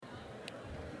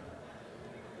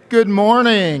Good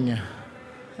morning.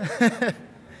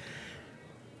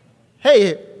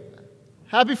 Hey,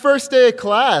 happy first day of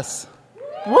class.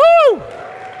 Woo!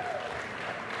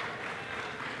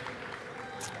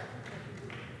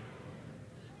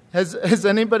 Has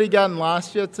anybody gotten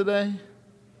lost yet today?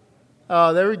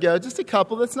 Oh, there we go. Just a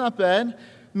couple. That's not bad.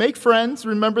 Make friends.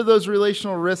 Remember those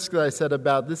relational risks that I said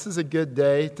about. This is a good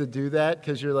day to do that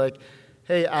because you're like,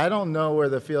 hey, I don't know where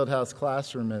the Fieldhouse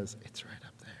classroom is. It's right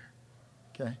up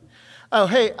there. Okay. Oh,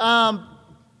 hey, a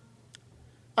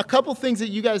couple things that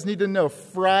you guys need to know.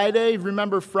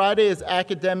 Remember Friday is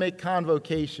academic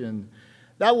convocation.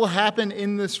 That will happen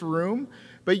in this room,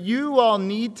 but you all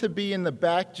need to be in the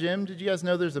back gym. Did you guys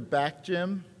know there's a back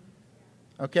gym?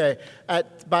 Okay,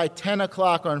 by 10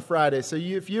 o'clock on Friday. So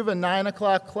if you have a 9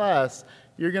 o'clock class,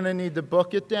 you're going to need to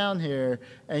book it down here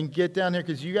and get down here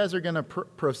because you guys are going to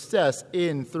process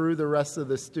in through the rest of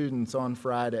the students on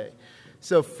Friday.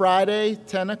 So Friday,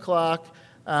 10 o'clock,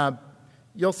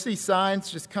 you'll see signs.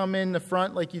 Just come in the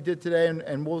front like you did today,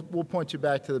 and we'll point you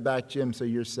back to the back gym so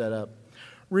you're set up.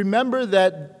 Remember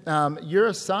that your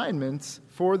assignments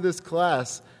for this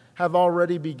class have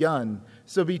already begun.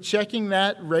 So be checking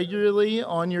that regularly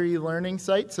on your e-learning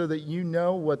site so that you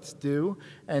know what's due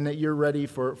and that you're ready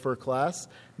for class.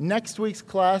 Next week's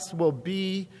class will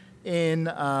be in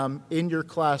your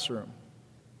classroom.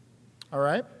 All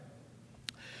right?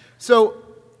 So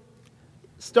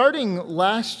starting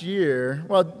last year,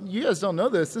 well, you guys don't know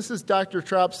this. This is Dr.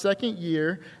 Tropp's second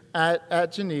year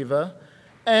at Geneva.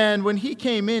 And when he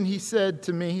came in, he said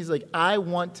to me, he's like, I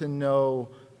want to know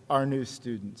our new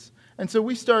students. And so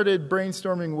we started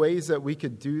brainstorming ways that we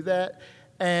could do that.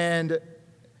 And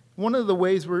one of the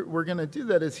ways we're going to do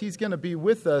that is he's going to be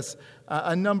with us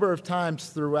a number of times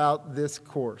throughout this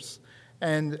course.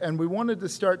 And we wanted to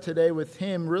start today with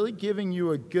him really giving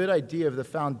you a good idea of the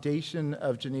foundation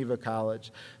of Geneva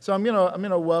College. So I'm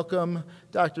gonna welcome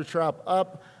Dr. Tropp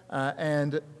up,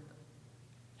 and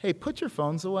hey, put your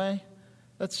phones away.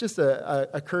 That's just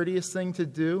a courteous thing to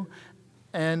do.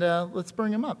 And let's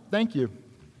bring him up. Thank you.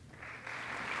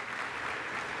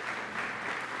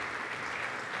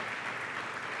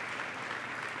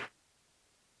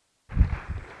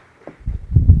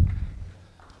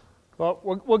 Well,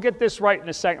 we'll get this right in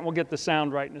a second. We'll get the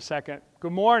sound right in a second.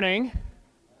 Good morning.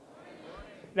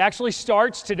 It actually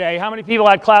starts today. How many people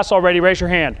had class already? Raise your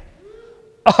hand.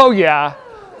 Oh, yeah.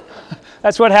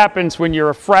 That's what happens when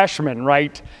you're a freshman,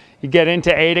 right? You get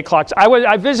into 8 o'clock.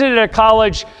 I visited a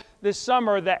college this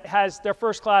summer that has their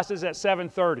first classes at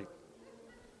 7:30.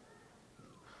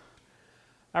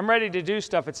 I'm ready to do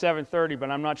stuff at 7:30,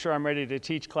 but I'm not sure I'm ready to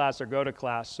teach class or go to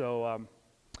class, so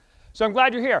I'm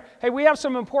glad you're here. Hey, we have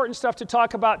some important stuff to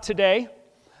talk about today.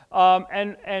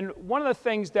 And one of the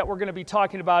things that we're going to be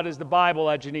talking about is the Bible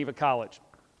at Geneva College.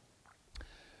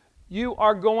 You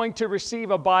are going to receive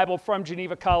a Bible from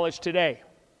Geneva College today.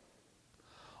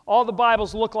 All the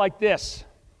Bibles look like this.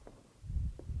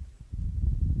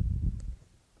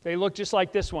 They look just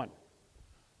like this one.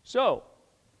 So,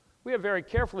 we have very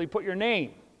carefully put your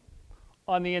name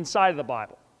on the inside of the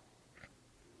Bible.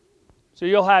 So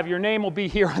your name will be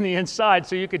here on the inside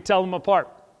so you could tell them apart.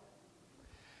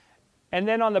 And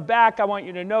then on the back, I want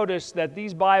you to notice that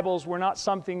these Bibles were not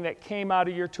something that came out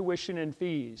of your tuition and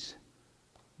fees,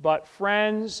 but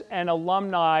friends and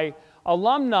alumni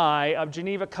of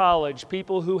Geneva College,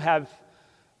 people who have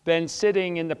been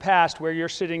sitting in the past where you're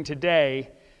sitting today,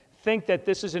 think that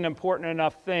this is an important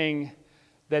enough thing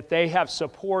that they have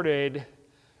supported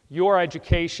your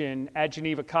education at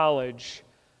Geneva College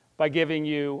by giving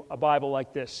you a Bible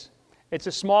like this. It's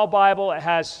a small Bible. It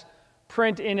has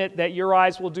print in it that your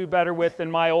eyes will do better with than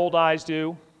my old eyes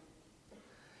do.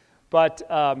 But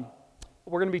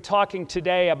we're going to be talking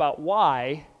today about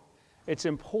why it's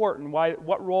important,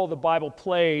 what role the Bible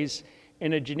plays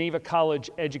in a Geneva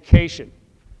College education.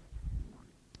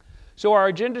 So our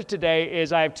agenda today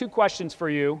is I have 2 questions for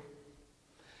you,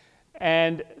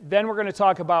 and then we're going to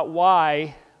talk about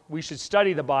why we should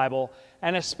study the Bible,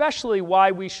 and especially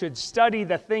why we should study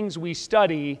the things we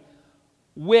study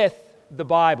with the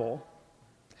Bible.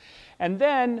 And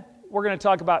then we're going to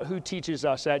talk about who teaches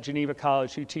us at Geneva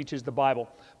College, who teaches the Bible.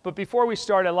 But before we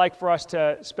start, I'd like for us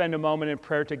to spend a moment in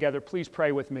prayer together. Please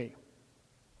pray with me.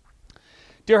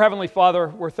 Dear Heavenly Father,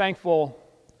 we're thankful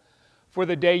for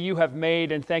the day you have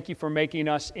made, and thank you for making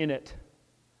us in it.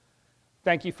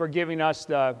 Thank you for giving us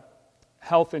the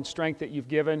health and strength that you've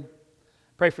given.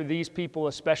 Pray for these people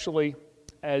especially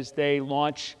as they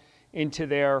launch into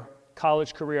their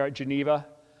college career at Geneva,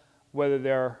 whether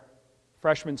they're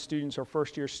freshman students or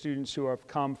first-year students who have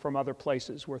come from other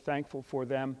places. We're thankful for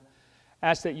them.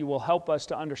 Ask that you will help us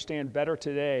to understand better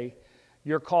today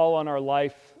your call on our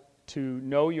life to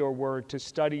know your word, to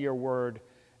study your word,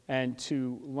 and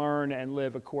to learn and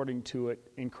live according to it.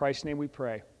 In Christ's name we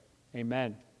pray.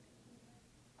 Amen.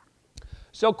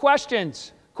 So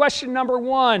questions. Question number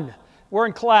 1. We're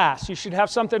in class. You should have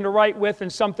something to write with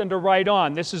and something to write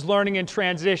on. This is learning in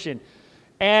transition.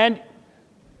 And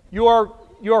your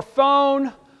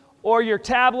phone or your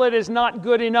tablet is not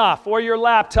good enough, or your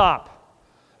laptop.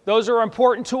 Those are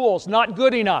important tools, not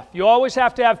good enough. You always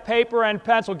have to have paper and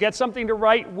pencil. Get something to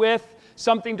write with,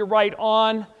 something to write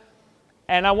on.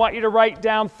 And I want you to write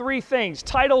down 3 things,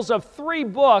 titles of 3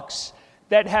 books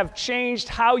that have changed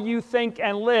how you think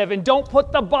and live. And don't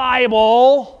put the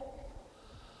Bible,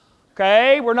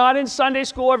 okay? We're not in Sunday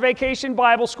school or vacation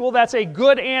Bible school. That's a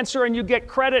good answer, and you get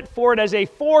credit for it as a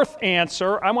 4th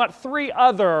answer. I want 3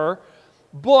 other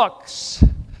books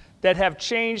that have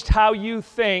changed how you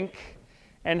think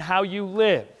and how you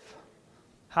live.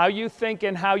 How you think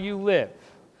and how you live.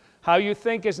 How you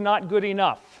think is not good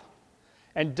enough.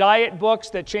 And diet books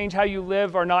that change how you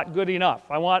live are not good enough.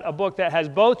 I want a book that has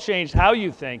both changed how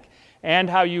you think and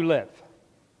how you live.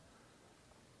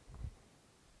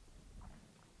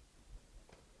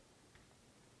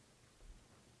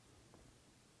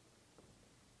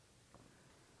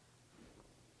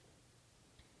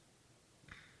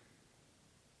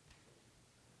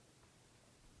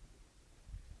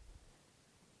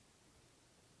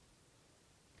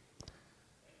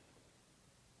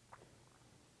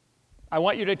 I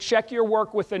want you to check your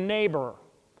work with a neighbor.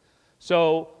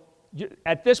 So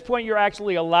at this point, you're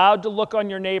actually allowed to look on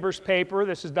your neighbor's paper.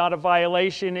 This is not a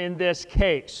violation in this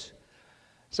case.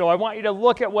 So I want you to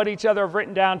look at what each other have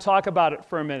written down, talk about it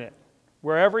for a minute.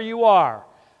 Wherever you are,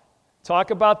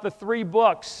 talk about the 3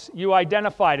 books you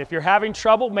identified. If you're having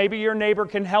trouble, maybe your neighbor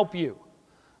can help you.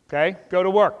 Okay? Go to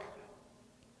work.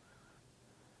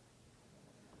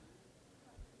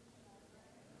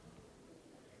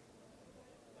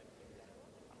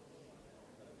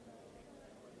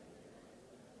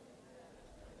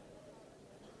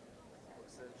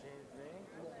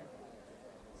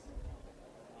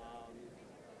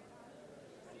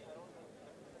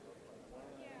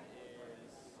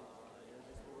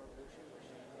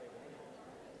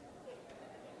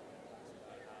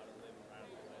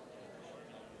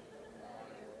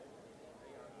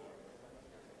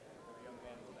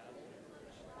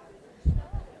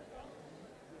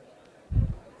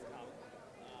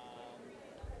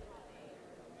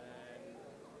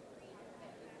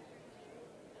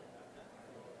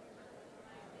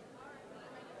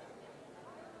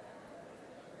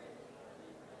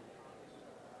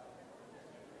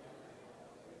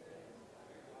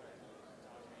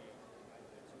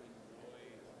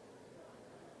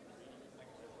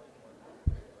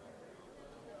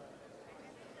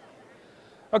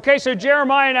 Okay, so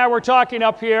Jeremiah and I were talking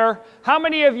up here. How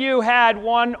many of you had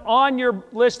one on your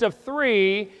list of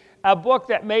 3, a book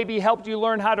that maybe helped you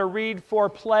learn how to read for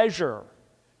pleasure?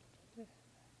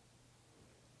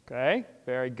 Okay,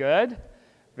 very good.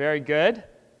 Very good.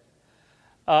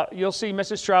 You'll see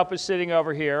Mrs. Traup is sitting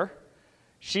over here.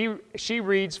 She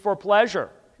reads for pleasure.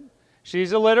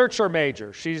 She's a literature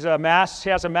major. She has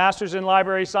a master's in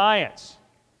library science.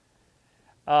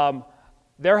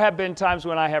 There have been times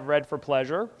when I have read for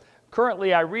pleasure.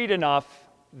 Currently, I read enough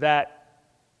that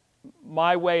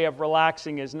my way of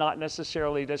relaxing is not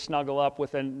necessarily to snuggle up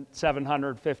with a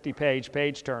 750-page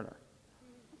page turner.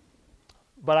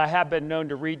 But I have been known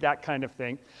to read that kind of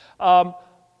thing.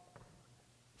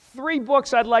 3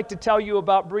 books I'd like to tell you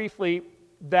about briefly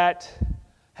that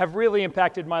have really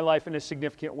impacted my life in a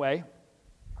significant way.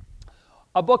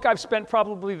 A book I've spent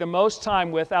probably the most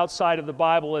time with outside of the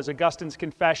Bible is Augustine's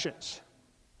Confessions.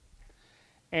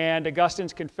 And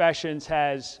Augustine's Confessions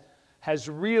has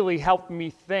really helped me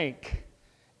think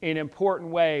in important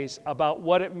ways about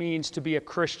what it means to be a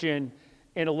Christian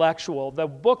intellectual. The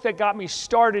book that got me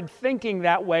started thinking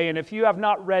that way, and if you have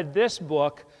not read this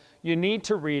book, you need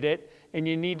to read it, and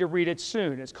you need to read it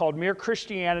soon. It's called Mere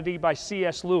Christianity by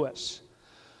C.S. Lewis.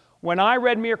 When I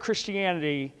read Mere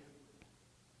Christianity,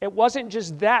 it wasn't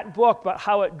just that book, but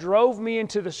how it drove me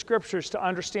into the Scriptures to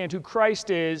understand who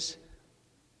Christ is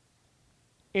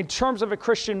in terms of a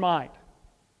Christian mind.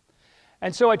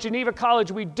 And so at Geneva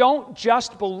College, we don't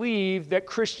just believe that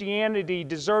Christianity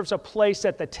deserves a place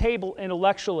at the table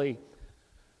intellectually.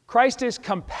 Christ is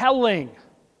compelling.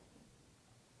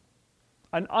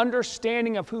 An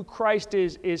understanding of who Christ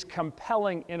is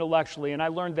compelling intellectually, and I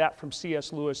learned that from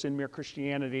C.S. Lewis in Mere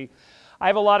Christianity. I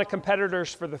have a lot of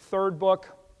competitors for the 3rd book.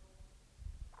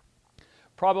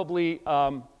 Probably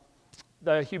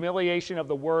The Humiliation of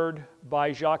the Word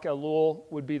by Jacques Ellul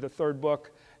would be the 3rd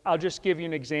book. I'll just give you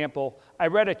an example. I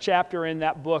read a chapter in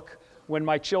that book when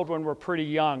my children were pretty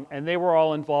young, and they were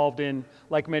all involved in,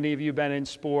 like many of you, been in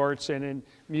sports and in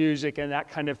music and that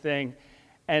kind of thing.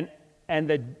 And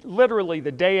literally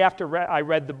the day after I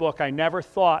read the book, I never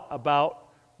thought about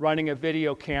running a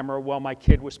video camera while my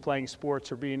kid was playing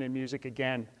sports or being in music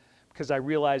again, because I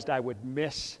realized I would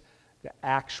miss the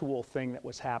actual thing that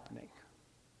was happening.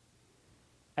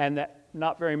 And that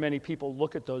not very many people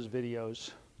look at those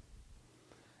videos.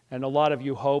 And a lot of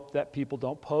you hope that people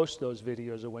don't post those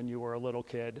videos of when you were a little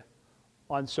kid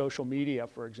on social media,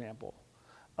 for example.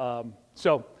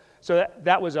 So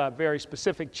that was a very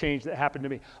specific change that happened to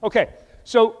me. Okay,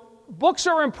 so books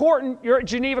are important. You're at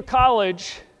Geneva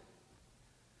College.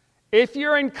 If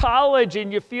you're in college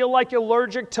and you feel like you're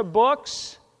allergic to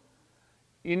books,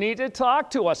 you need to talk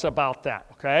to us about that,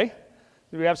 okay?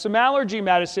 We have some allergy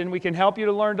medicine. We can help you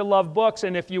to learn to love books.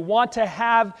 And if you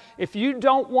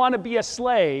don't want to be a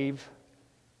slave,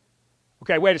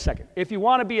 okay, wait a second. If you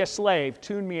want to be a slave,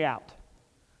 tune me out,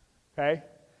 okay?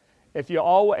 If you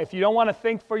don't want to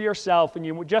think for yourself and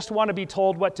you just want to be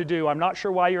told what to do, I'm not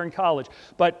sure why you're in college,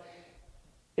 but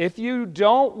if you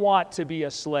don't want to be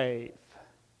a slave,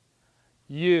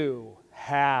 you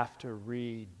have to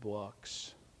read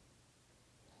books.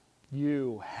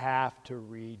 You have to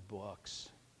read books.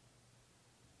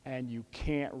 And you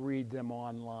can't read them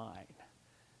online.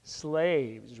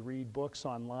 Slaves read books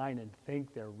online and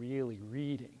think they're really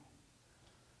reading.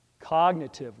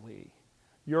 Cognitively,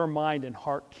 your mind and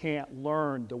heart can't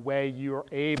learn the way you're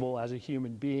able as a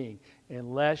human being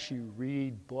unless you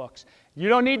read books. You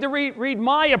don't need to read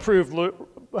my approved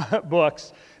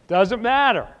books. Doesn't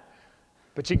matter.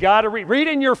 But you got to read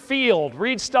in your field.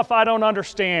 Read stuff I don't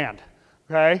understand.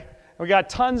 Okay? We got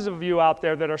tons of you out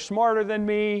there that are smarter than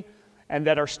me and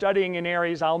that are studying in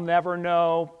areas I'll never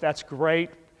know. That's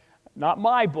great. Not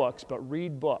my books, but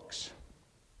read books.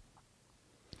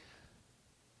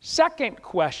 Second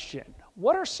question,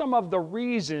 what are some of the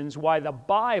reasons why the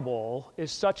Bible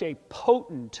is such a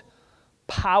potent,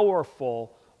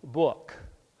 powerful book?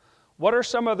 What are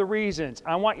some of the reasons?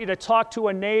 I want you to talk to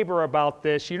a neighbor about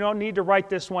this. You don't need to write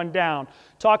this one down.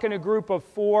 Talk in a group of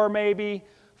 4 maybe.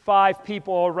 5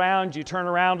 people around you. Turn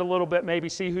around a little bit, maybe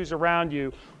see who's around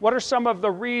you. What are some of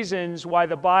the reasons why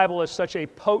the Bible is such a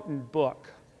potent book?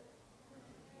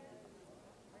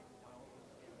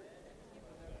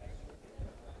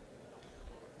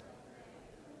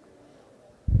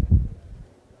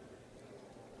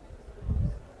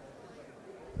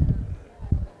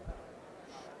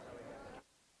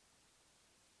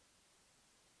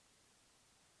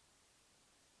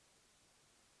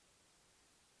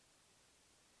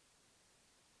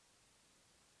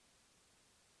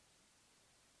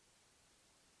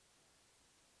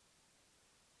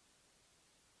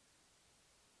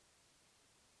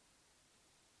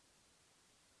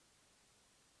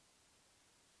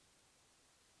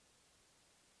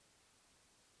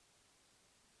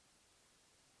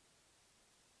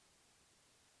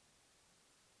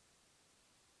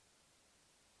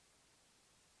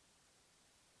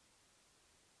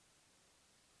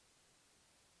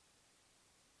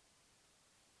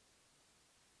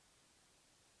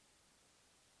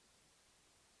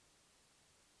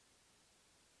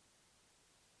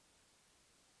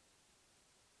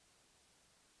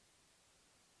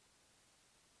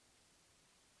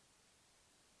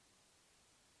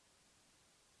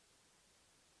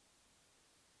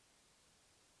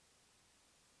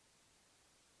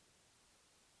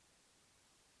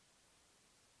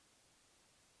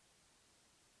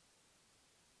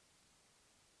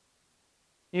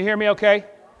 You hear me okay?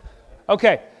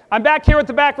 Okay. I'm back here with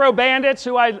the Back Row Bandits,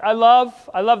 who I love.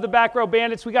 I love the Back Row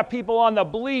Bandits. We got people on the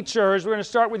bleachers. We're going to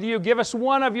start with you. Give us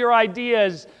one of your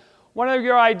ideas. One of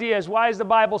your ideas. Why is the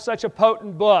Bible such a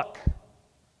potent book?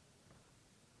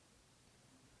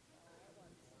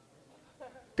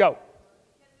 Go.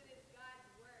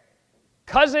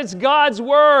 Because it's God's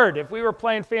Word. If we were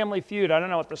playing Family Feud, I don't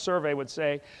know what the survey would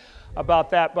say about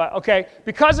that, but okay.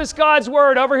 Because it's God's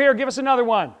Word. Over here, give us another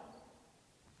one.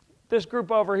 This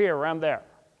group over here, around there.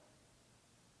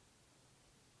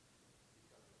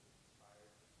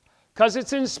 Because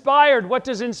it's inspired. What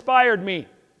does inspired mean?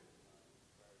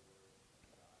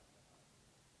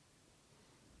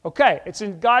 Okay, it's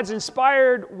in God's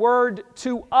inspired word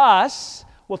to us.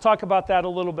 We'll talk about that a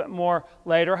little bit more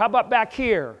later. How about back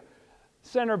here?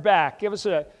 Center back. Give us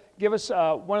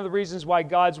one of the reasons why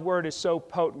God's word is so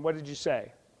potent. What did you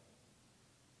say?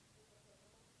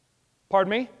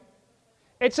 Pardon me?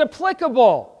 It's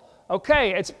applicable.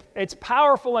 Okay, it's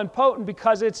powerful and potent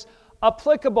because it's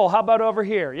applicable. How about over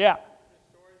here? Yeah.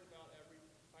 Stories about every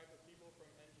type of people from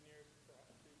engineers to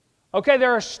Okay,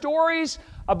 there are stories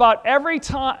about every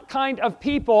kind of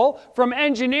people, from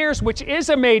engineers, which is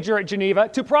a major at Geneva,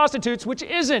 to prostitutes, which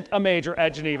isn't a major at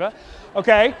Geneva.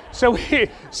 Okay, so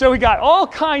we got all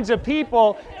kinds of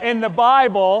people in the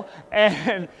Bible,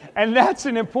 and that's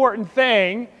an important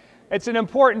thing. It's an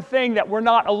important thing that we're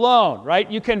not alone, right?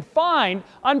 You can find,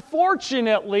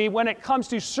 unfortunately, when it comes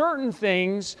to certain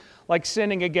things like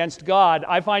sinning against God,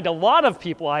 I find a lot of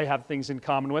people I have things in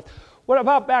common with. What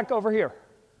about back over here?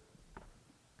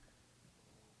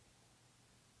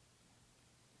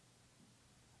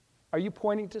 Are you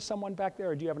pointing to someone back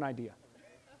there, or do you have an idea?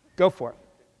 Go for it.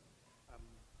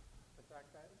 The fact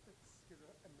that it's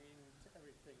a meaning to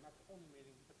everything, not the only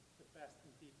meaning, but the best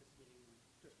and deepest meaning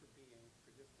just for being,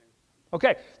 for existing.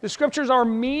 Okay, the scriptures are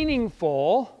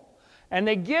meaningful, and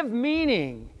they give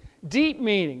meaning, deep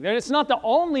meaning. It's not the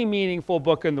only meaningful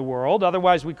book in the world,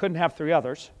 otherwise we couldn't have three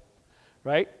others,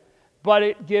 right? But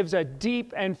it gives a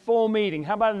deep and full meaning.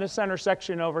 How about in the center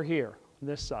section over here, on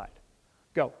this side?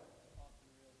 Go.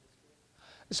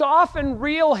 It's often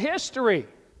real history.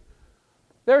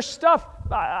 There's stuff,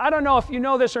 I don't know if you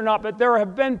know this or not, but there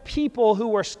have been people who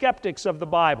were skeptics of the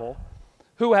Bible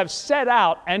who have set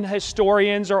out, and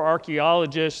historians or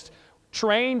archaeologists,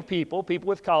 trained people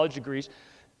with college degrees,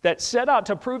 that set out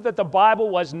to prove that the Bible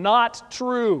was not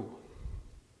true.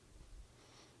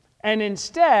 And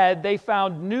instead, they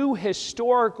found new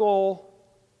historical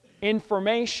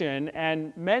information,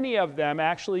 and many of them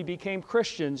actually became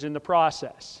Christians in the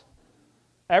process.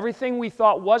 Everything we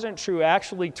thought wasn't true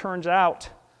actually turns out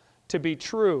to be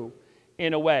true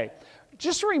in a way.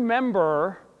 Just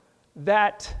remember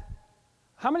that,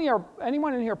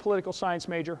 anyone in here political science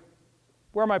major?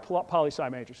 Where are my poli-sci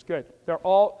majors? Good. They're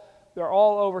all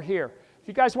over here. If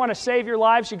you guys want to save your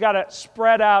lives, you got to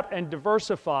spread out and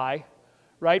diversify,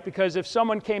 right? Because if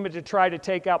someone came in to try to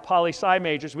take out poli-sci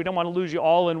majors, we don't want to lose you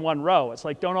all in one row. It's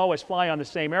like, don't always fly on the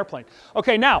same airplane.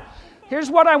 Okay, now, here's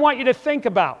what I want you to think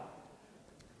about.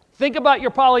 Think about your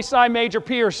poli-sci major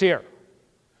peers here.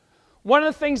 One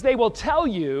of the things they will tell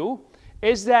you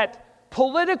is that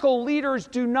political leaders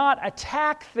do not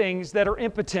attack things that are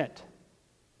impotent.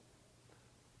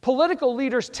 Political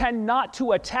leaders tend not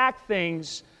to attack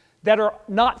things that are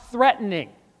not threatening.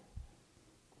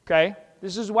 Okay?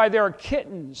 This is why there are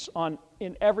kittens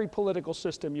in every political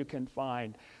system you can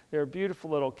find. They're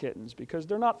beautiful little kittens because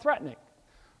they're not threatening.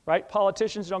 Right?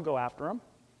 Politicians don't go after them.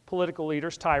 Political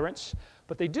leaders, tyrants.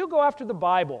 But they do go after the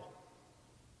Bible.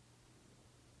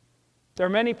 There are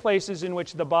many places in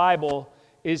which the Bible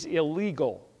is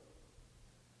illegal.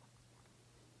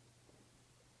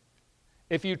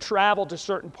 If you travel to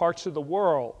certain parts of the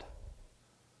world,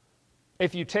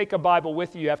 if you take a Bible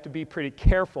with you, you have to be pretty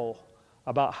careful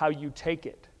about how you take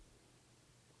it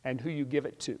and who you give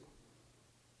it to.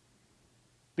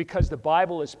 Because the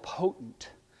Bible is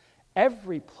potent.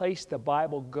 Every place the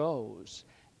Bible goes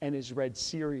and is read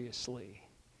seriously,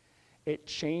 it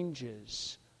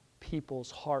changes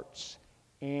people's hearts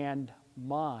and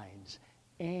minds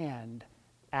and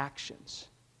actions.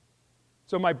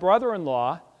 So my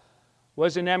brother-in-law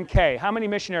was an MK. How many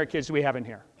missionary kids do we have in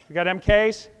here? We got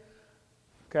MKs?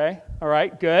 Okay, all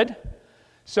right, good.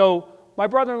 So my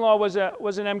brother-in-law was an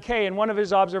MK, and one of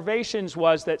his observations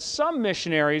was that some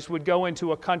missionaries would go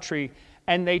into a country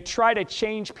and they try to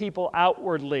change people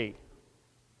outwardly.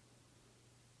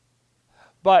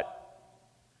 But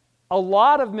a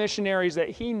lot of missionaries that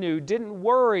he knew didn't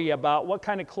worry about what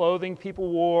kind of clothing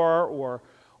people wore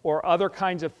or other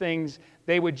kinds of things.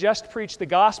 They would just preach the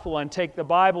gospel and take the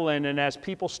Bible in, and as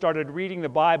people started reading the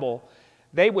Bible,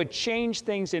 they would change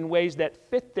things in ways that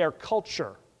fit their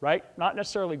culture, right? Not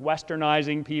necessarily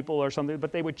westernizing people or something,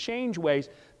 but they would change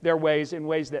their ways in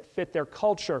ways that fit their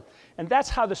culture. And that's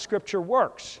how the Scripture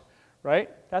works,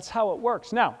 right? That's how it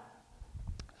works. Now,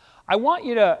 I want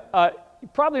you to... you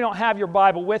probably don't have your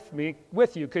Bible with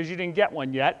you because you didn't get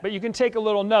one yet, but you can take a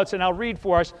little notes and I'll read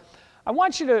for us. I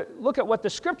want you to look at what the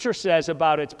Scripture says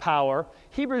about its power.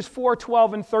 Hebrews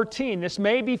 4:12 and 13. This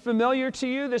may be familiar to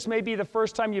you. This may be the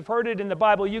first time you've heard it in the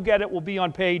Bible. You get it. Will be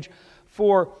on page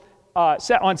 4,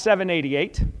 on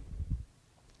 788.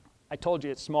 I told you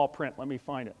it's small print. Let me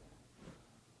find it.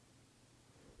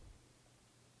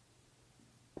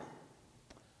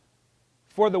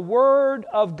 For the word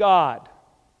of God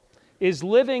is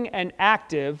living and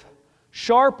active,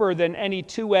 sharper than any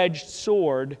two-edged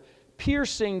sword,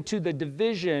 piercing to the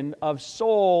division of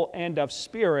soul and of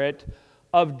spirit,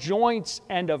 of joints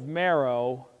and of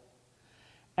marrow,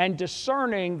 and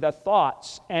discerning the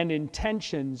thoughts and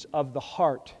intentions of the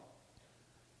heart.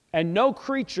 And no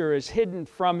creature is hidden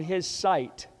from his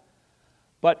sight,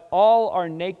 but all are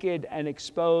naked and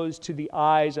exposed to the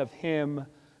eyes of him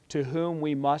to whom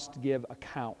we must give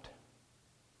account.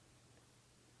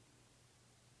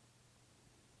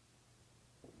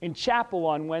 In chapel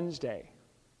on Wednesday,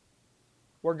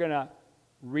 we're going to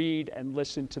read and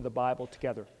listen to the Bible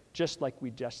together, just like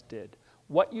we just did.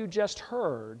 What you just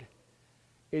heard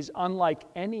is unlike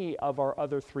any of our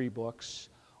other 3 books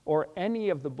or any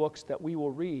of the books that we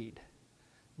will read.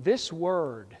 This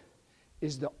word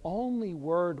is the only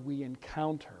word we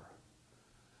encounter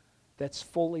that's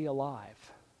fully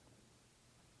alive.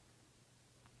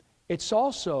 It's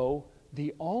also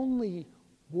the only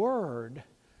word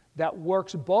that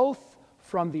works both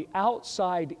from the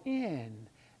outside in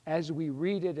as we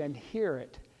read it and hear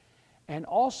it, and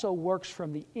also works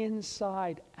from the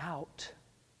inside out.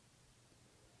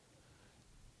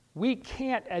 We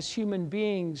can't, as human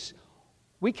beings,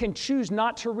 we can choose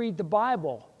not to read the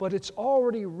Bible, but it's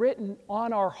already written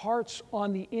on our hearts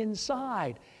on the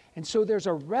inside. And so there's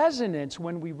a resonance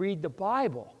when we read the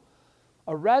Bible,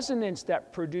 a resonance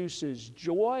that produces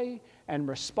joy and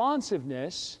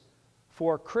responsiveness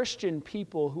for Christian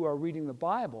people who are reading the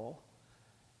Bible,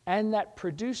 and that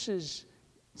produces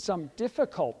some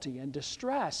difficulty and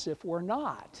distress if we're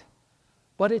not.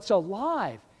 But it's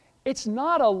alive. It's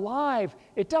not alive.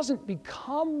 It doesn't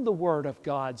become the Word of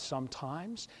God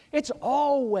sometimes. It's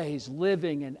always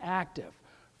living and active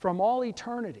from all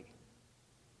eternity.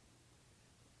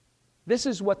 This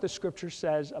is what the Scripture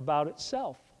says about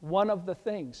itself. One of the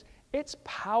things. It's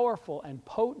powerful and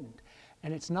potent.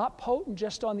 And it's not potent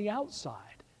just on the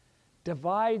outside.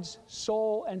 Divides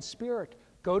soul and spirit.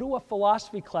 Go to a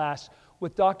philosophy class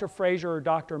with Dr. Fraser or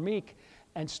Dr. Meek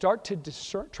and start to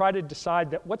try to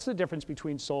decide that what's the difference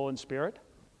between soul and spirit?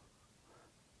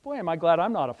 Boy, am I glad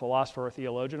I'm not a philosopher or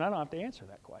theologian. I don't have to answer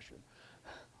that question.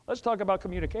 Let's talk about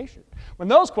communication. When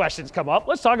those questions come up,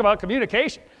 let's talk about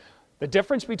communication. The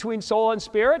difference between soul and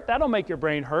spirit, that'll make your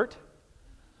brain hurt.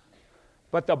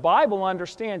 But the Bible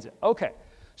understands it. Okay,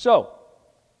 so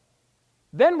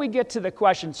then we get to the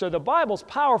question, so the Bible's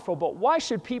powerful, but why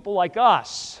should people like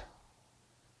us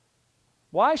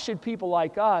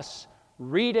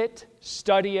read it,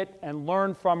 study it, and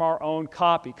learn from our own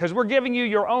copy? Because we're giving you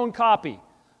your own copy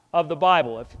of the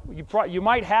Bible. If you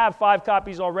might have 5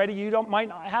 copies already, might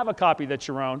not have a copy that's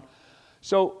your own.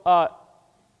 So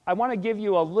I want to give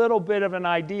you a little bit of an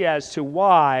idea as to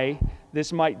why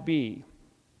this might be.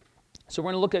 So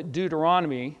we're going to look at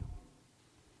Deuteronomy,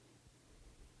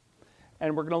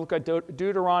 and we're going to look at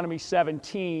Deuteronomy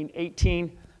 17,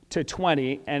 18 to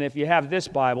 20. And if you have this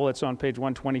Bible, it's on page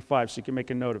 125, so you can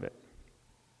make a note of it.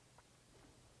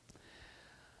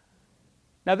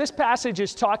 Now, this passage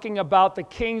is talking about the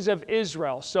kings of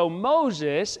Israel. So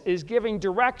Moses is giving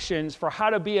directions for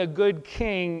how to be a good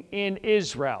king in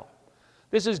Israel.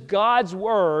 This is God's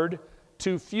word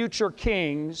to future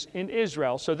kings in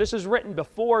Israel. So this is written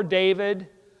before David,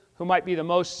 who might be the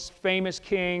most famous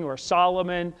king, or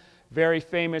Solomon, very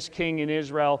famous king in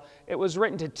Israel. It was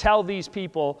written to tell these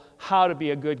people how to be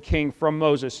a good king from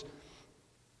Moses.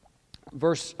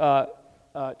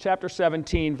 Chapter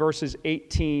 17, verses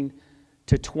 18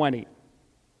 to 20.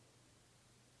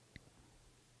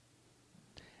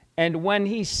 And when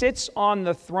he sits on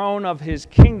the throne of his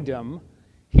kingdom,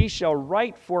 he shall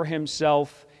write for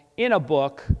himself in a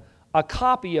book a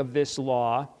copy of this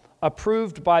law,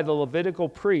 approved by the Levitical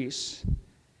priests,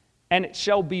 and it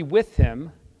shall be with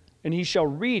him, and he shall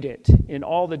read it in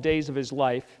all the days of his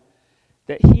life,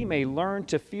 that he may learn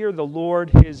to fear the Lord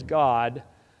his God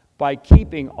by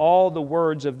keeping all the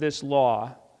words of this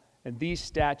law and these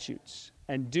statutes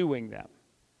and doing them,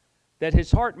 that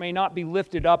his heart may not be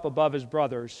lifted up above his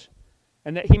brothers,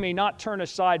 and that he may not turn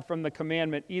aside from the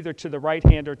commandment either to the right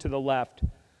hand or to the left,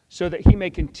 so that he may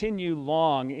continue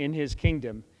long in his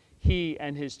kingdom, he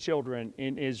and his children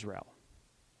in Israel.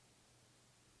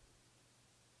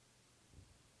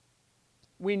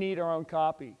 We need our own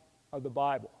copy of the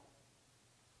Bible.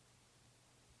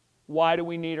 Why do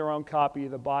we need our own copy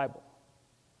of the Bible?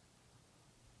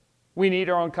 We need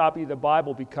our own copy of the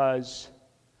Bible because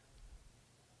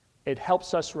it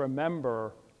helps us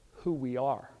remember who we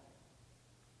are.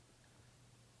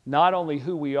 Not only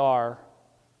who we are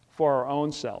for our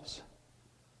own selves,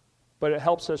 but it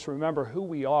helps us remember who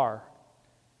we are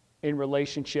in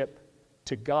relationship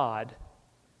to God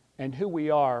and who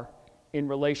we are in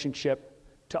relationship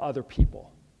to other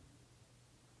people.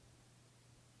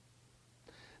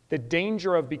 The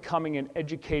danger of becoming an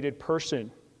educated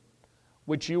person,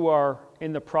 which you are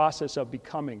in the process of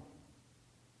becoming,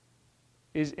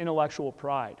 is intellectual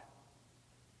pride.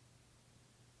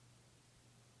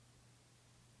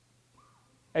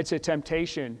 It's a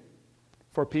temptation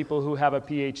for people who have a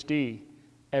PhD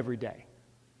every day.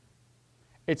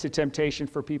 It's a temptation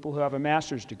for people who have a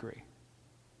master's degree.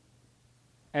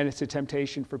 And it's a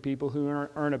temptation for people who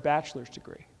earn a bachelor's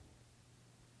degree.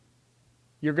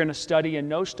 You're going to study and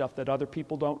know stuff that other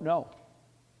people don't know.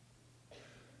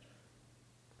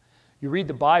 You read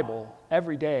the Bible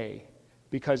every day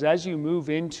because as you move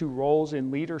into roles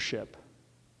in leadership,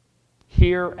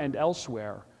 here and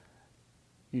elsewhere,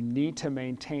 you need to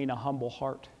maintain a humble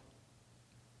heart.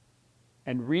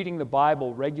 And reading the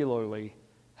Bible regularly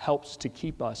helps to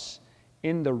keep us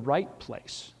in the right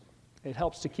place. It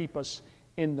helps to keep us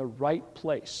in the right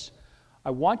place.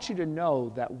 I want you to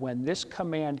know that when this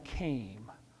command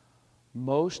came,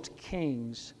 most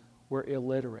kings were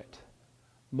illiterate.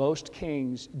 Most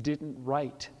kings didn't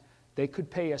write. They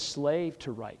could pay a slave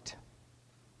to write.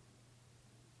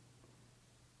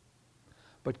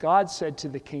 But God said to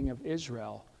the king of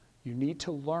Israel, you need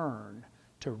to learn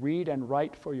to read and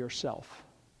write for yourself.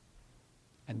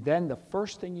 And then the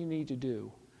first thing you need to do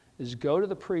is go to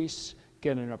the priests,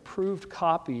 get an approved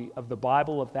copy of the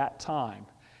Bible of that time,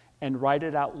 and write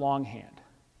it out longhand.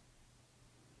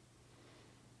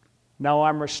 Now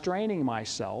I'm restraining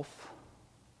myself,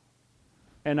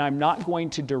 and I'm not going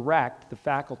to direct the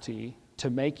faculty to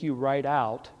make you write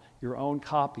out your own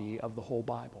copy of the whole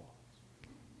Bible.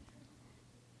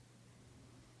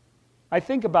 I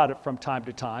think about it from time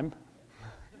to time.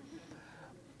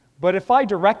 But if I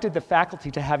directed the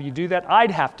faculty to have you do that, I'd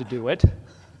have to do it.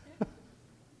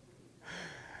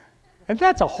 And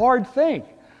that's a hard thing.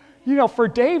 You know, for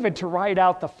David to write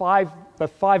out the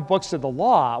five books of the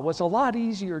law was a lot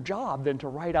easier job than to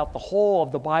write out the whole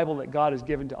of the Bible that God has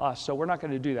given to us. So we're not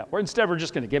going to do that. Instead, we're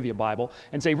just going to give you a Bible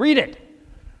and say, read it,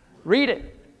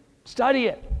 study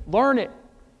it, learn it,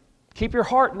 keep your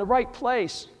heart in the right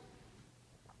place.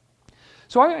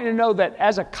 So I want you to know that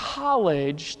as a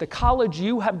college, the college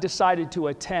you have decided to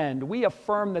attend, we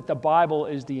affirm that the Bible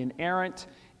is the inerrant,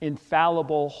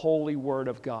 infallible, holy Word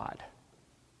of God.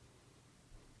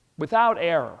 Without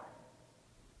error,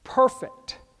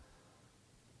 perfect.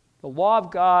 The law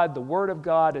of God, the Word of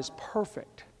God is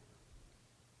perfect.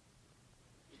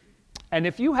 And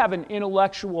if you have an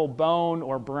intellectual bone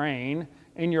or brain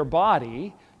in your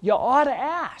body, you ought to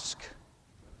ask,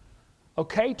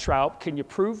 okay, Trout, can you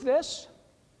prove this?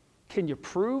 Can you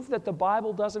prove that the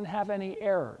Bible doesn't have any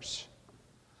errors?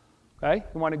 Okay,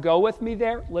 you want to go with me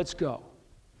there? Let's go.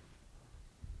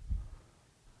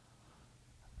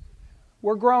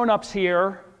 We're grown-ups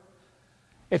here.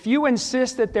 If you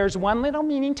insist that there's one little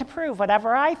meaning to prove,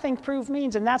 whatever I think prove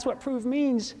means, and that's what prove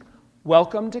means,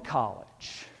 welcome to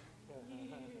college.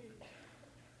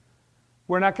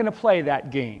 We're not going to play that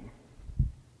game.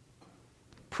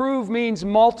 Prove means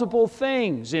multiple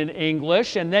things in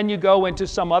English, and then you go into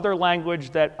some other language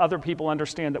that other people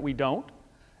understand that we don't.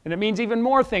 And it means even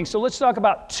more things. So let's talk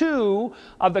about two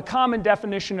of the common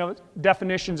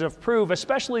definitions of prove,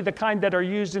 especially the kind that are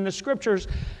used in the Scriptures.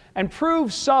 And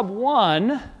prove sub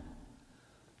 1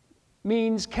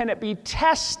 means, can it be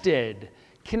tested?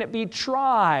 Can it be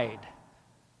tried?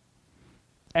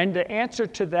 And the answer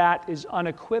to that is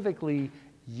unequivocally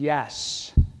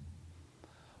yes.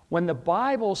 When the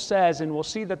Bible says, and we'll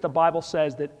see that the Bible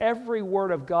says that every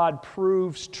word of God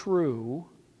proves true,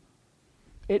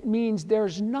 it means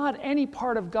there's not any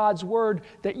part of God's word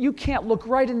that you can't look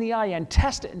right in the eye and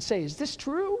test it and say, is this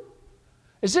true?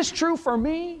 Is this true for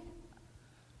me?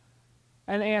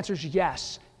 And the answer is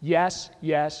yes, yes,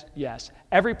 yes, yes.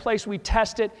 Every place we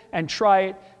test it and try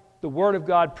it, the word of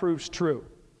God proves true.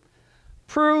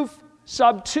 Prove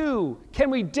sub 2, can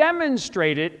we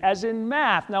demonstrate it as in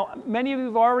math? Now, many of you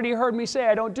have already heard me say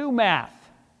I don't do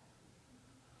math.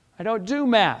 I don't do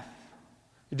math.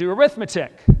 I do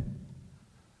arithmetic.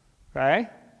 Okay?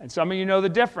 And some of you know the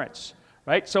difference.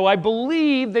 Right? So I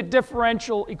believe that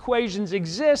differential equations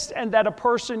exist and that a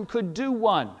person could do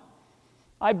one.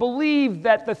 I believe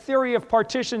that the theory of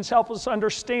partitions helps us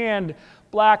understand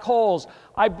black holes.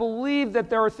 I believe that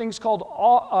there are things called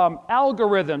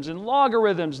algorithms and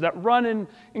logarithms that run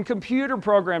in computer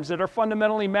programs that are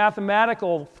fundamentally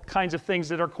mathematical kinds of things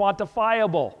that are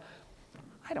quantifiable.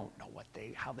 I don't know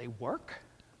how they work.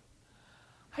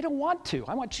 I don't want to.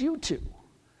 I want you to.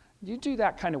 You do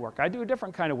that kind of work. I do a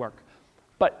different kind of work.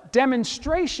 But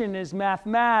demonstration is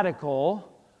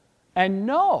mathematical, and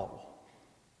no,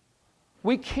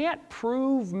 we can't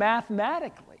prove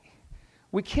mathematically.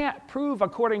 We can't prove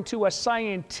according to a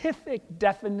scientific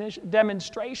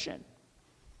demonstration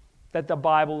that the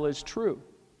Bible is true.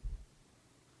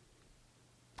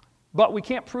 But we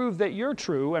can't prove that you're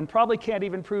true, and probably can't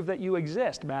even prove that you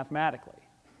exist mathematically.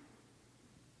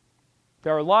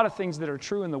 There are a lot of things that are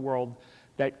true in the world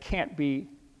that can't be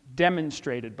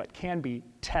demonstrated, but can be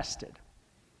tested.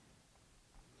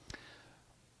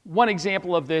 One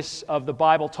example of this, of the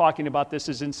Bible talking about this,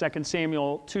 is in 2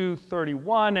 Samuel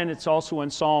 2:31, and it's also in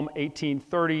Psalm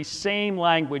 18:30. Same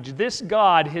language. This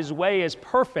God, his way is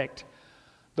perfect.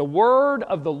 The word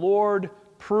of the Lord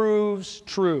proves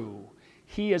true.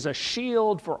 He is a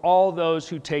shield for all those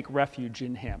who take refuge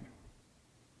in him.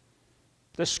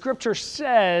 The scripture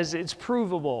says it's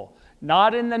provable,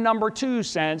 not in the number 2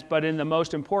 sense, but in the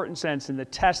most important sense, in the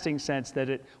testing sense, that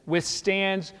it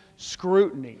withstands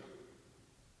scrutiny.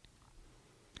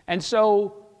 And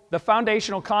so the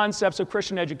foundational concepts of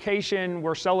Christian education,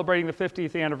 we're celebrating the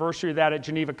 50th anniversary of that at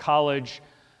Geneva College,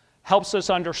 helps us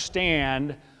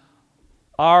understand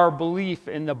our belief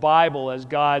in the Bible as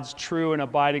God's true and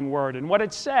abiding word. And what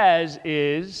it says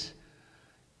is,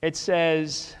 it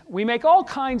says, we make all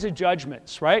kinds of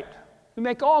judgments, right? We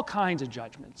make all kinds of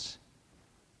judgments.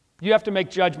 You have to make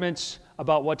judgments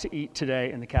about what to eat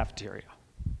today in the cafeteria.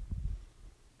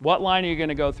 What line are you going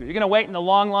to go through? You're going to wait in the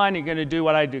long line, or you're going to do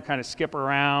what I do, kind of skip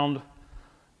around,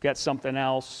 get something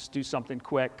else, do something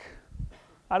quick.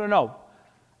 I don't know.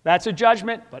 That's a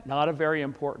judgment, but not a very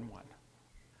important one.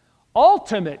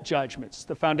 Ultimate judgments,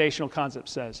 the foundational concept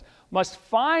says, must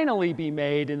finally be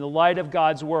made in the light of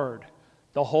God's Word,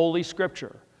 the Holy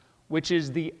Scripture, which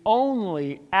is the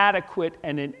only adequate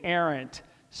and inerrant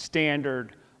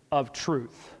standard of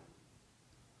truth.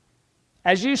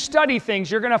 As you study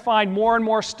things, you're going to find more and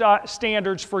more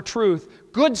standards for truth,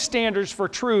 good standards for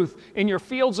truth in your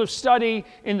fields of study,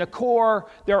 in the core.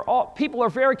 People are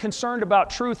very concerned about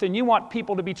truth, and you want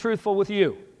people to be truthful with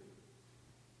you.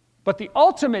 But the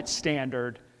ultimate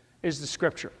standard is the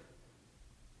Scripture.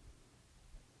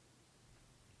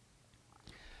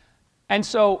 And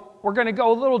so we're going to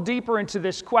go a little deeper into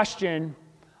this question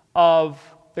of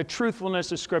the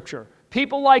truthfulness of Scripture.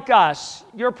 People like us,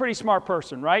 you're a pretty smart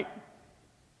person, right?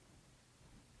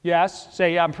 Yes?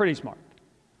 Say, yeah, I'm pretty smart.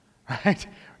 Right?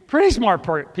 Pretty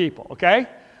smart people, okay?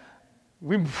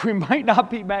 We might not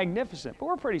be magnificent, but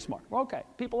we're pretty smart. We're okay.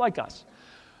 People like us.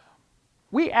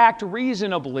 We act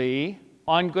reasonably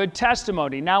on good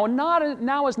testimony. Now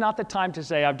is not the time to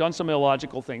say, I've done some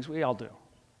illogical things. We all do.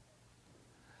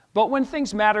 But when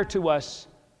things matter to us,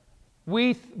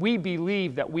 we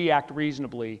believe that we act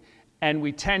reasonably, and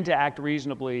we tend to act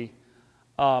reasonably,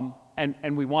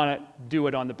 and we want to do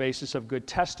it on the basis of good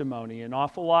testimony. An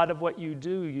awful lot of what you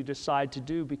do, you decide to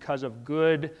do because of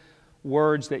good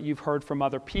words that you've heard from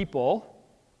other people.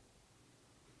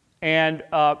 And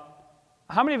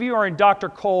how many of you are in Dr.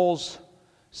 Cole's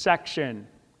section,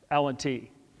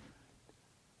 L&T?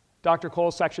 Dr.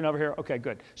 Cole's section over here? Okay,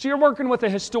 good. So you're working with a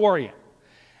historian.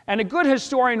 And a good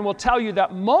historian will tell you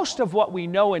that most of what we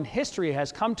know in history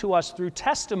has come to us through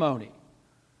testimony,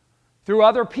 through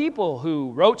other people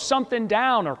who wrote something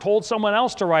down or told someone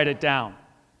else to write it down.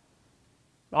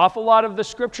 An awful lot of the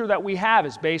scripture that we have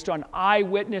is based on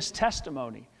eyewitness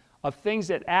testimony of things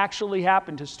that actually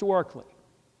happened historically.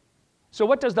 So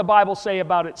what does the Bible say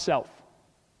about itself?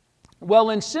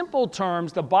 Well, in simple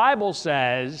terms, the Bible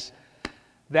says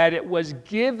that it was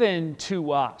given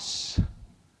to us.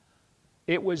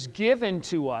 It was given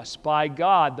to us by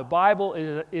God. The Bible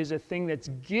is a thing that's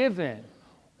given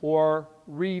or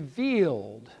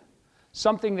revealed,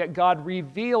 something that God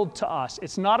revealed to us.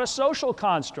 It's not a social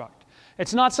construct.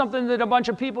 It's not something that a bunch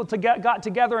of people got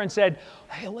together and said,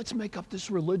 hey, let's make up this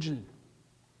religion.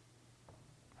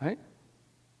 Right?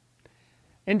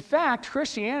 In fact,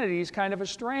 Christianity is kind of a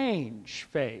strange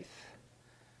faith.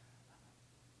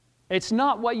 It's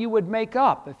not what you would make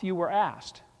up if you were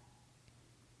asked.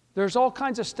 There's all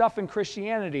kinds of stuff in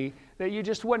Christianity that you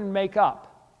just wouldn't make up.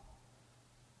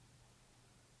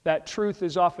 That truth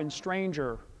is often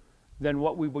stranger than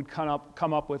what we would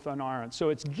come up with on our own. So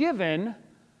it's given,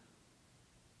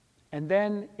 and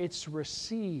then it's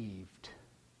received.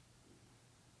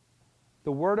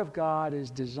 The Word of God is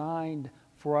designed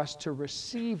for us to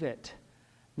receive it,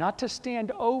 not to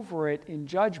stand over it in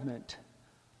judgment,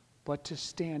 but to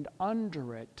stand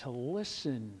under it, to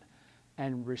listen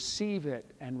and receive it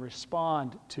and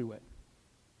respond to it.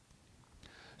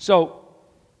 So,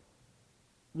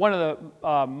 one of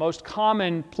the most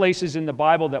common places in the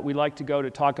Bible that we like to go to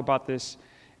talk about this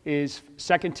is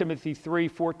 2 Timothy 3,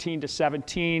 14 to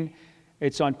 17.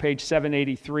 It's on page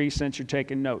 783 since you're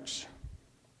taking notes.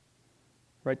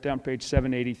 Write down page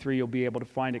 783, you'll be able to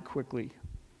find it quickly.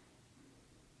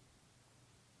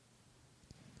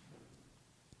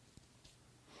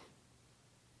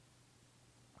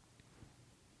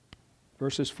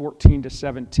 Verses 14 to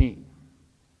 17.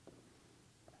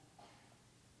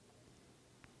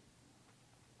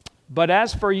 But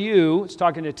as for you, it's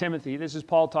talking to Timothy, this is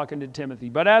Paul talking to Timothy,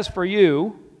 but as for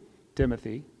you,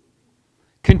 Timothy,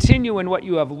 Continue in what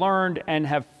you have learned and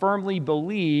have firmly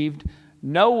believed,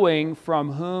 knowing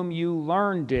from whom you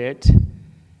learned it,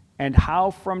 and how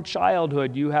from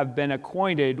childhood you have been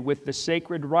acquainted with the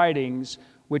sacred writings,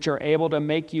 which are able to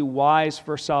make you wise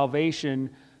for salvation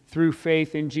through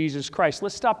faith in Jesus Christ.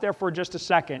 Let's stop there for just a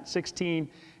second. 16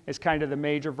 is kind of the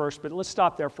major verse, but let's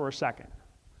stop there for a second.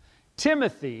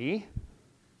 Timothy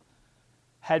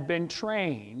had been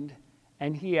trained,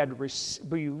 and he had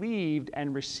believed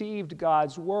and received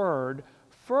God's word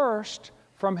first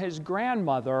from his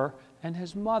grandmother and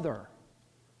his mother.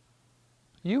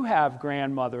 You have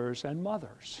grandmothers and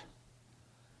mothers.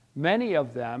 Many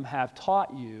of them have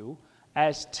taught you,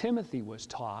 as Timothy was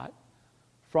taught,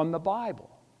 from the Bible.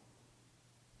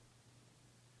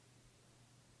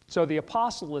 So the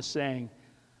apostle is saying,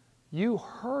 you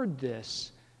heard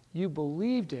this, you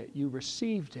believed it, you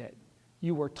received it,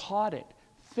 you were taught it.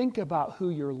 Think about who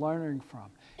you're learning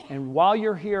from. And while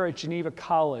you're here at Geneva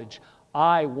College,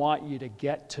 I want you to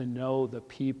get to know the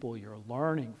people you're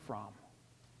learning from.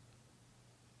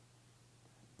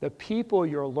 The people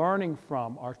you're learning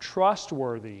from are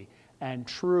trustworthy and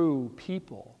true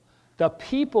people. The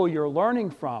people you're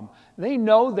learning from, they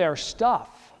know their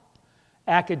stuff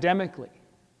academically.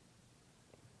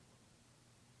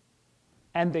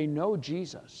 And they know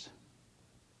Jesus.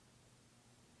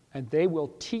 And they will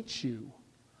teach you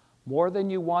more than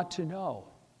you want to know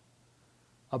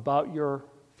about your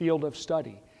field of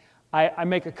study. I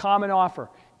make a common offer.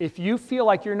 If you feel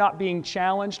like you're not being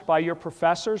challenged by your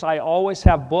professors, I always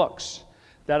have books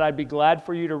that I'd be glad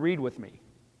for you to read with me.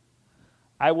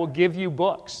 I will give you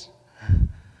books.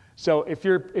 So if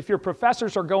your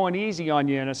professors are going easy on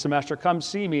you in a semester, come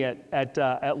see me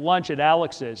at lunch at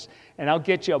Alex's, and I'll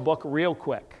get you a book real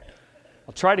quick.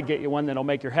 I'll try to get you one that'll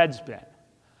make your head spin,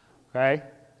 okay?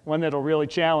 One that'll really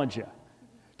challenge you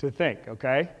to think,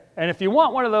 okay? And if you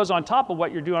want one of those on top of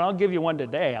what you're doing, I'll give you one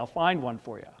today. I'll find one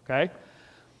for you, okay?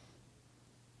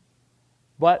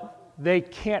 But they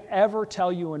can't ever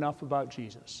tell you enough about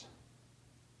Jesus.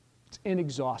 It's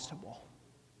inexhaustible.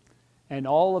 And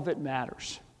all of it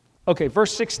matters. Okay,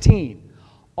 verse 16.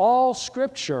 All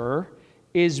Scripture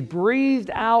is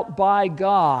breathed out by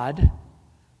God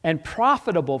and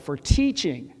profitable for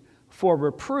teaching, for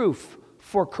reproof,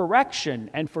 for correction,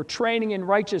 and for training in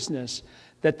righteousness,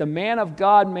 that the man of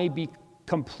God may be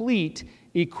complete,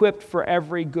 equipped for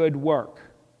every good work.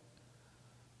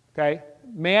 Okay?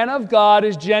 Man of God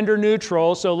is gender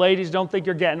neutral, so ladies, don't think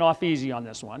you're getting off easy on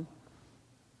this one.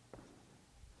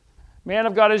 Man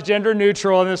of God is gender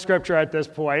neutral in the Scripture at this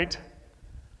point.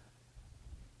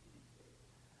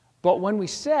 But when we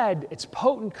said it's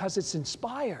potent because it's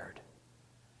inspired,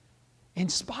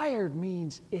 inspired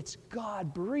means it's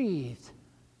God-breathed.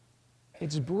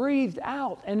 It's breathed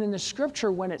out. And in the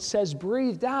Scripture, when it says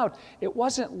breathed out, it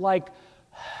wasn't like,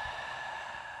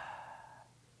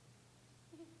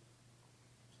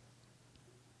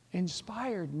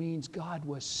 inspired means God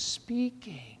was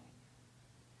speaking.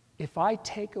 If I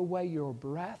take away your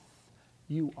breath,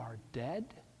 you are dead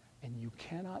and you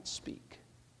cannot speak.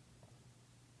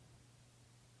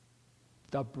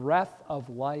 The breath of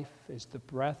life is the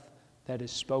breath that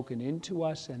is spoken into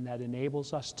us and that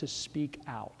enables us to speak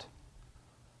out.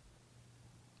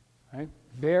 Right?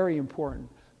 Very important,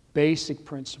 basic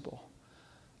principle.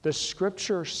 The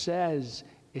Scripture says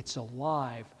it's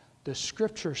alive. The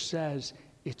Scripture says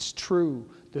it's true.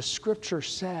 The Scripture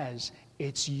says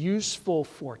it's useful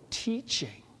for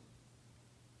teaching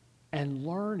and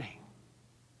learning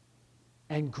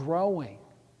and growing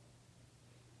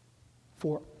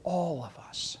for all of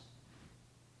us.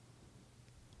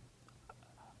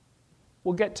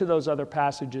 We'll get to those other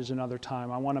passages another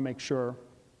time. I want to make sure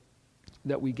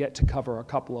that we get to cover a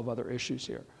couple of other issues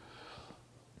here.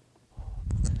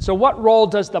 So what role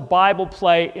does the Bible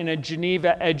play in a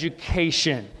Geneva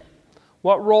education?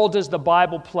 What role does the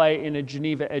Bible play in a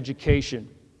Geneva education?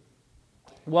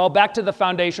 Well, back to the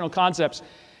foundational concepts.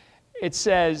 It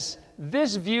says,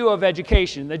 this view of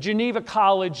education, the Geneva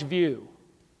College view,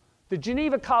 the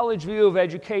Geneva College view of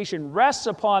education rests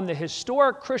upon the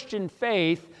historic Christian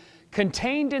faith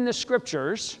contained in the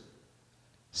Scriptures,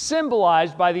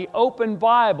 symbolized by the open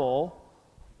Bible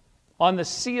on the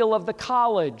seal of the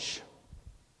college.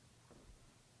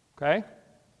 Okay?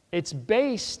 It's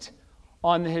based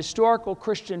on the historical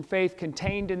Christian faith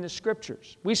contained in the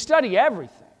Scriptures. We study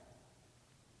everything,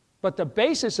 but the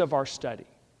basis of our study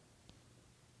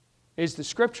is the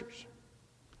Scriptures.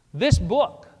 This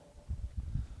book,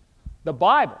 the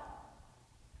Bible,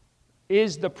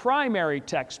 is the primary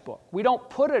textbook. We don't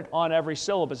put it on every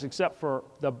syllabus except for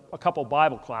a couple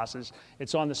Bible classes.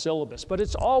 It's on the syllabus, but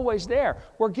it's always there.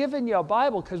 We're giving you a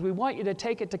Bible because we want you to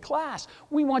take it to class.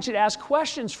 We want you to ask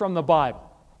questions from the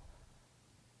Bible.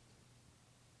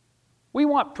 We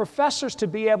want professors to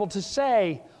be able to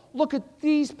say, look at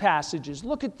these passages,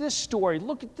 look at this story,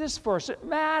 look at this verse. It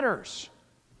matters.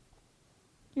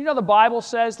 You know, the Bible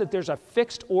says that there's a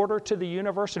fixed order to the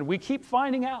universe, and we keep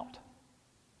finding out.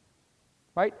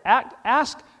 Right?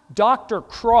 Ask Dr.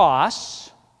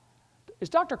 Cross. Is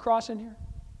Dr. Cross in here?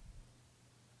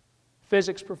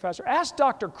 Physics professor. Ask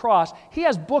Dr. Cross. He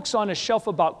has books on his shelf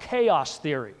about chaos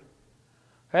theory.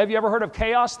 Have you ever heard of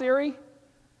chaos theory?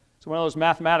 It's one of those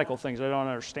mathematical things I don't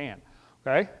understand.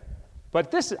 Okay?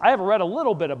 But I have read a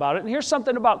little bit about it, and here's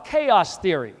something about chaos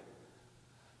theory.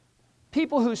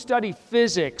 People who study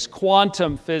physics,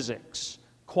 quantum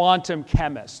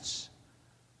chemists,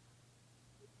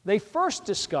 they first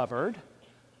discovered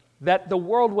that the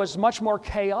world was much more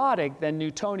chaotic than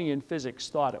Newtonian physics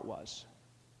thought it was.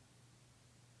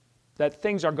 That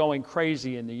things are going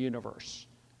crazy in the universe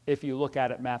if you look at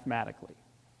it mathematically.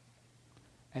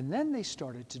 And then they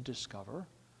started to discover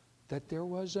that there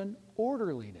was an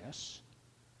orderliness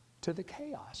to the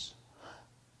chaos.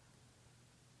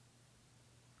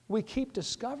 We keep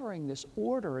discovering this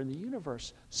order in the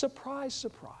universe. Surprise,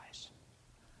 surprise.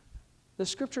 The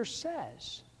Scripture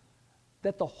says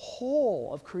that the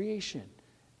whole of creation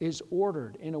is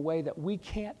ordered in a way that we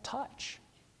can't touch.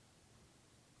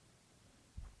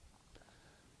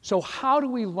 So how do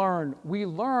we learn? We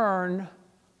learn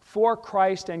for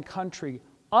Christ and country,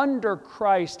 under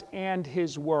Christ and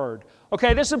His Word.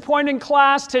 Okay, this is a point in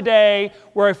class today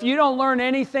where if you don't learn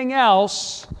anything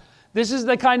else, this is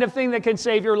the kind of thing that can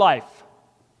save your life.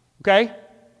 Okay?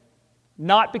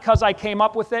 Not because I came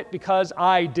up with it, because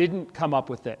I didn't come up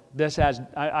with it.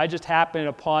 I just happened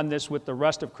upon this with the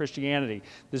rest of Christianity.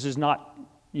 This is not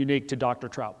unique to Dr.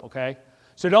 Traub, okay?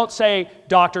 So don't say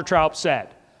Dr. Traub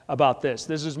said about this.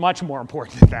 This is much more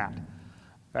important than that.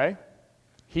 Okay?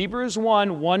 Hebrews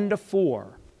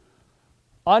 1:1-4.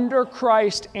 Under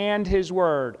Christ and His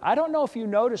Word. I don't know if you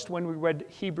noticed when we read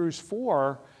Hebrews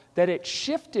 4 that it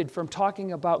shifted from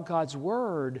talking about God's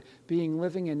Word being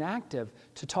living and active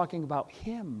to talking about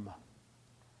Him.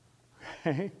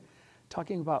 Okay?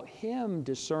 Talking about Him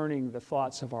discerning the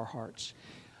thoughts of our hearts.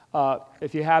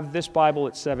 If you have this Bible,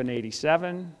 it's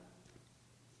 787.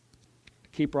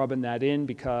 Keep rubbing that in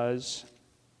because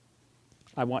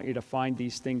I want you to find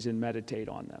these things and meditate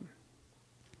on them.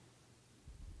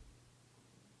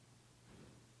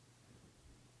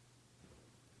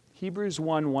 Hebrews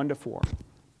 1:1-4.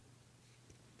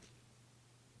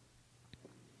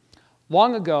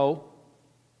 Long ago,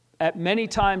 at many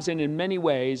times and in many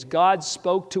ways, God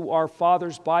spoke to our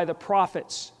fathers by the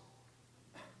prophets.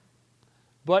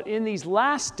 But in these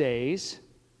last days,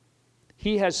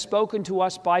 He has spoken to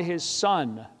us by His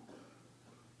Son,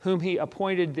 whom He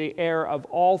appointed the heir of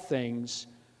all things,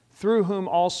 through whom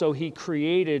also He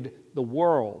created the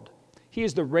world. He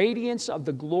is the radiance of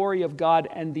the glory of God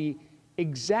and the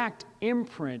exact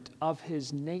imprint of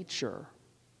His nature.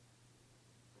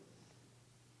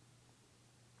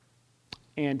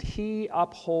 And He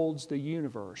upholds the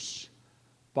universe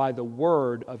by the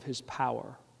word of His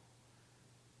power.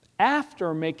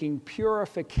 After making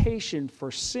purification for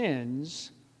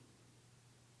sins,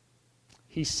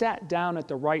 He sat down at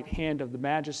the right hand of the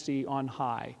Majesty on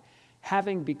high,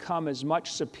 having become as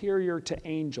much superior to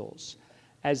angels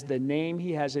as the name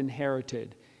He has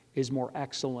inherited is more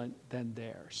excellent than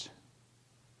theirs.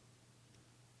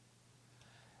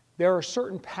 There are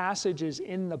certain passages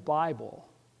in the Bible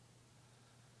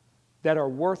that are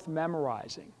worth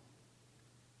memorizing.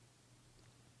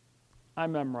 I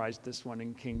memorized this one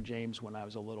in King James when I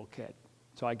was a little kid,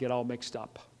 so I get all mixed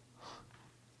up.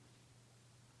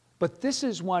 But this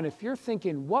is one, if you're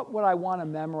thinking, what would I want to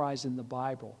memorize in the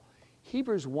Bible?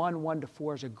 Hebrews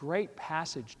 1:1-4 is a great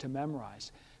passage to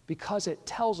memorize because it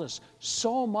tells us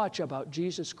so much about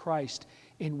Jesus Christ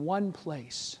in one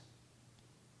place.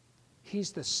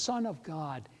 He's the Son of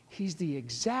God. He's the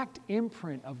exact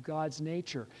imprint of God's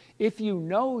nature. If you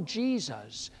know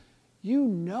Jesus, you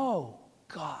know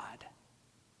God.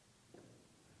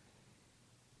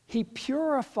 He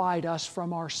purified us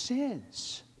from our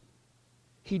sins.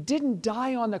 He didn't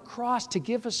die on the cross to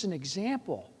give us an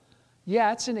example.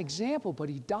 Yeah, it's an example, but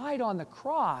He died on the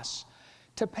cross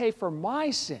to pay for my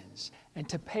sins and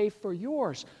to pay for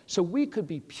yours so we could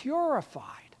be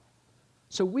purified,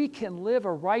 so we can live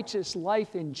a righteous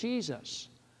life in Jesus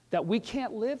that we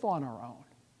can't live on our own.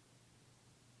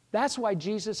 That's why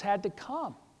Jesus had to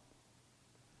come.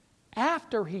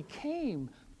 After He came,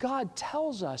 God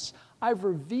tells us, I've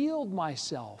revealed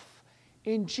myself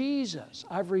in Jesus.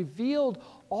 I've revealed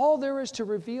all there is to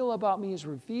reveal about me is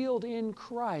revealed in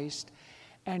Christ,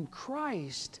 and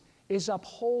Christ is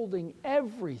upholding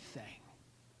everything.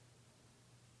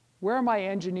 Where are my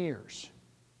engineers?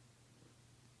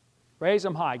 Raise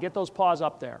them high. Get those paws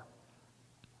up there.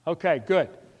 Okay, good.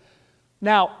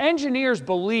 Now, engineers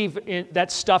believe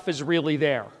that stuff is really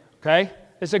there, okay?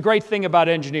 It's a great thing about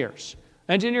engineers.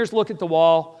 Engineers look at the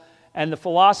wall, and the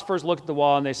philosophers look at the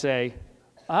wall, and they say,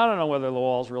 I don't know whether the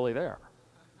wall's really there.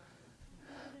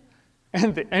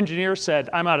 And the engineer said,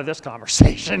 I'm out of this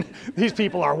conversation. These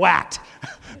people are whacked.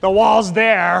 The wall's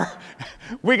there.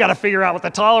 We got to figure out what the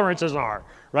tolerances are,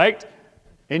 right?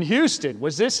 In Houston,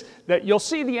 you'll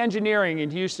see the engineering in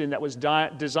Houston that was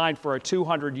designed for a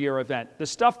 200-year event. The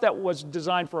stuff that was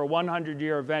designed for a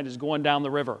 100-year event is going down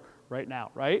the river right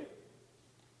now, right?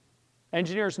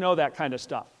 Engineers know that kind of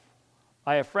stuff.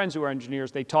 I have friends who are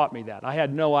engineers. They taught me that. I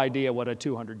had no idea what a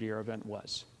 200-year event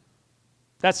was.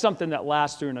 That's something that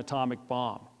lasts through an atomic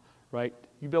bomb, right?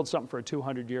 You build something for a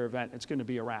 200-year event, it's going to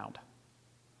be around.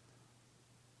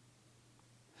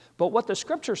 But what the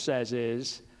Scripture says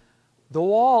is, the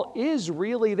wall is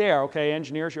really there. Okay,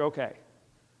 engineers, you're okay.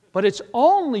 But it's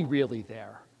only really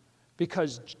there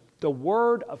because the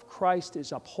Word of Christ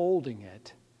is upholding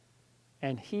it,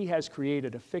 and He has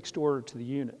created a fixed order to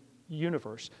the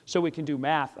universe. So we can do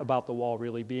math about the wall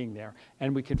really being there,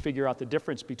 and we can figure out the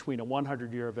difference between a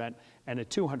 100-year event and a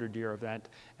 200-year event,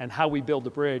 and how we build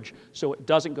the bridge so it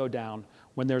doesn't go down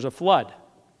when there's a flood.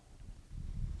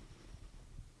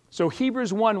 So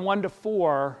Hebrews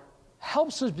 1:1-4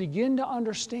 helps us begin to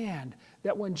understand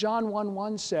that when John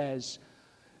 1:1 says,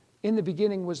 in the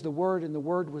beginning was the Word, and the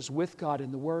Word was with God,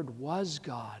 and the Word was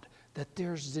God, that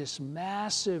there's this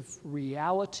massive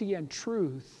reality and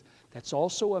truth that's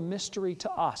also a mystery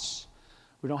to us.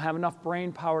 We don't have enough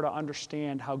brain power to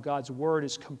understand how God's Word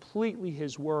is completely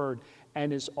His Word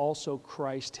and is also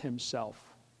Christ Himself.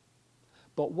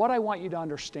 But what I want you to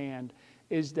understand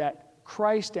is that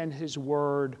Christ and His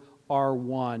Word are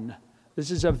one. This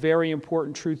is a very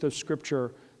important truth of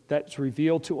Scripture that's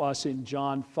revealed to us in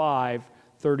John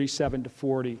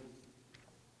 5:37-40.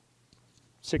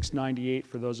 698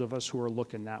 for those of us who are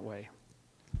looking that way.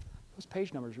 Those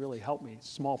page numbers really help me.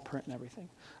 Small print and everything.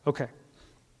 Okay.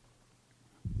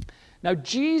 Now,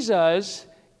 Jesus,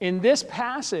 in this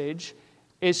passage,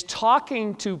 is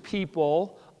talking to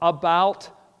people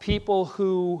about people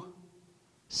who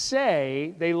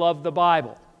say they love the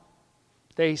Bible.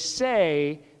 They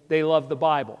say they love the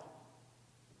Bible.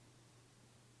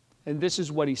 And this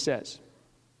is what he says.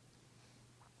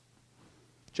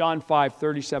 John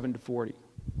 5:37-40.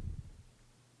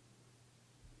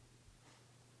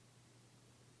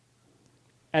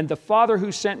 And the Father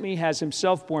who sent me has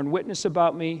himself borne witness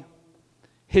about me.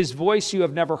 His voice you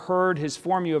have never heard, his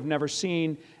form you have never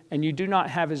seen, and you do not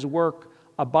have his work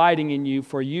abiding in you,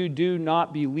 for you do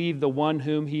not believe the one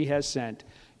whom he has sent.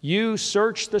 You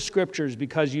search the Scriptures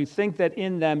because you think that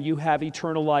in them you have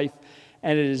eternal life,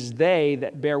 and it is they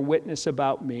that bear witness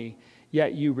about me,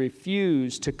 yet you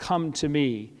refuse to come to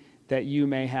me that you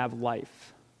may have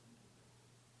life.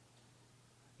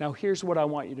 Now here's what I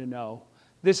want you to know.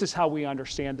 This is how we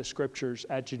understand the Scriptures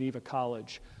at Geneva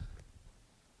College.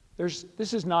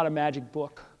 This is not a magic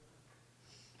book.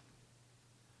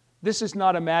 This is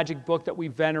not a magic book that we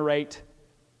venerate.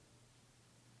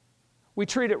 We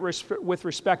treat it with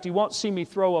respect. You won't see me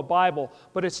throw a Bible,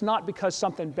 but it's not because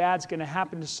something bad's going to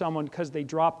happen to someone because they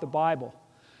dropped the Bible.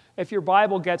 If your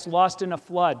Bible gets lost in a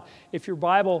flood,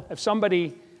 if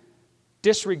somebody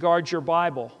disregards your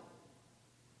Bible,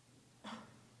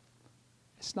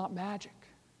 it's not magic.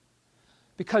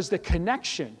 Because the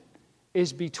connection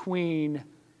is between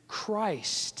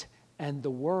Christ and the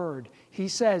Word. He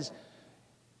says,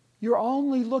 you're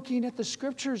only looking at the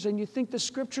Scriptures and you think the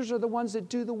Scriptures are the ones that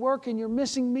do the work and you're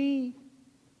missing me.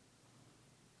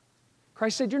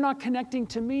 Christ said, you're not connecting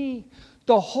to me.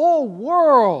 The whole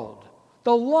world,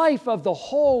 the life of the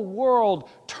whole world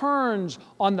turns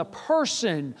on the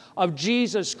person of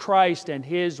Jesus Christ and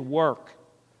His work.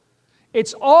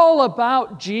 It's all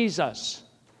about Jesus.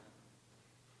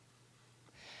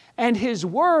 And His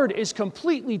Word is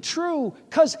completely true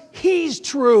because He's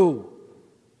true.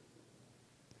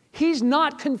 He's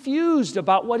not confused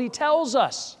about what He tells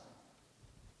us.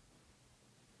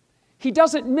 He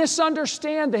doesn't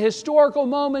misunderstand the historical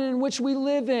moment in which we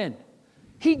live in.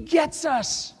 He gets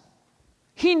us.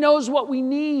 He knows what we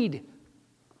need.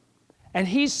 And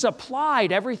He's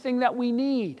supplied everything that we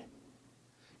need.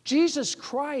 Jesus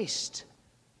Christ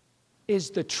is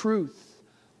the truth,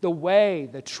 the way,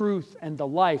 the truth, and the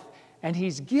life. And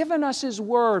He's given us His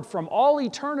Word from all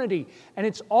eternity. And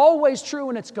it's always true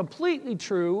and it's completely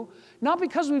true, not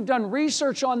because we've done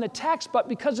research on the text, but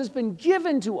because it's been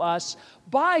given to us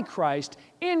by Christ,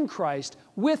 in Christ,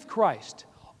 with Christ.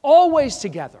 Always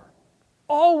together.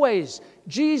 Always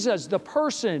Jesus, the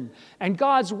person, and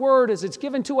God's Word as it's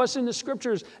given to us in the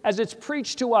Scriptures, as it's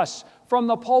preached to us from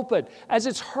the pulpit, as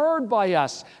it's heard by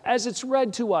us, as it's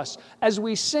read to us, as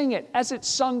we sing it, as it's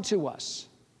sung to us.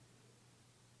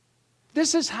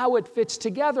 This is how it fits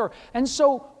together. And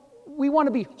so we want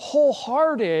to be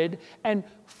wholehearted and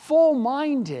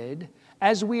full-minded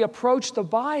as we approach the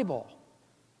Bible.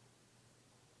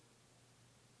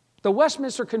 The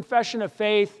Westminster Confession of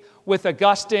Faith with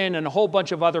Augustine and a whole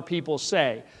bunch of other people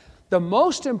say, the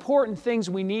most important things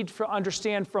we need to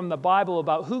understand from the Bible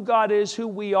about who God is, who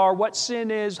we are, what sin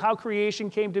is, how creation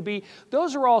came to be,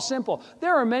 those are all simple.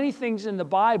 There are many things in the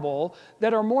Bible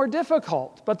that are more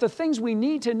difficult, but the things we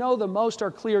need to know the most are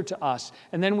clear to us,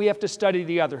 and then we have to study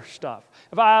the other stuff.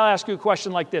 If I'll ask you a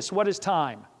question like this, what is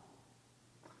time?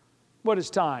 What is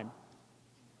time?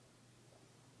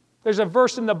 There's a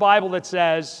verse in the Bible that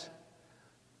says,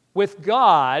 with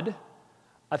God,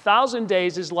 1,000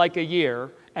 days is like a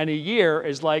year, and a year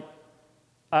is like,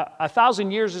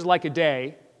 1,000 years is like a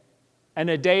day, and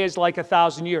a day is like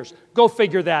 1,000 years. Go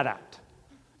figure that out.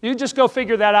 You just go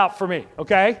figure that out for me,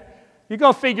 okay? You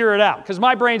go figure it out, because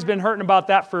my brain's been hurting about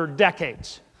that for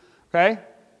decades, okay?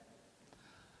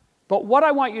 But what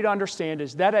I want you to understand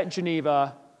is that at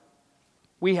Geneva,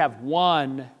 we have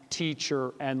one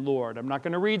teacher and Lord. I'm not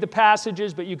going to read the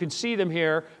passages, but you can see them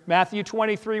here. Matthew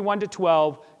 23,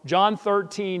 1-12, John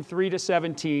 13,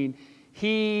 3-17.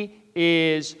 He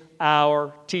is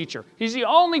our teacher. He's the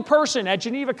only person at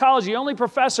Geneva College, the only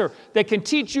professor that can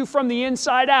teach you from the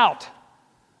inside out,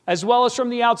 as well as from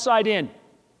the outside in.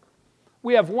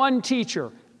 We have one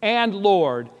teacher and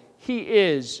Lord. He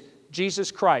is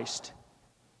Jesus Christ.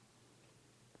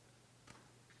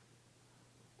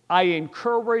 I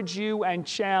encourage you and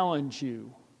challenge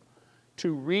you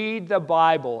to read the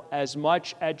Bible as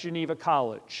much at Geneva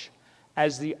College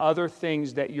as the other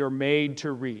things that you're made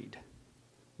to read.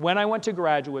 When I went to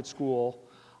graduate school,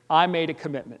 I made a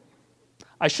commitment.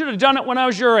 I should have done it when I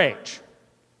was your age.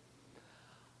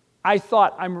 I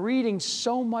thought, I'm reading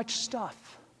so much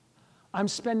stuff. I'm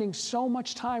spending so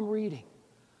much time reading.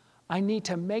 I need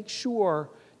to make sure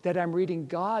that I'm reading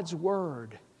God's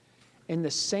Word in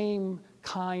the same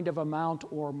kind of amount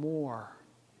or more,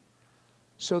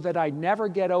 so that I never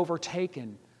get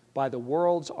overtaken by the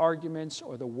world's arguments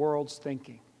or the world's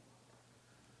thinking.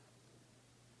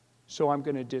 So I'm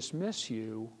going to dismiss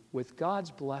you with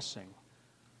God's blessing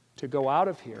to go out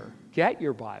of here, get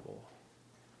your Bible,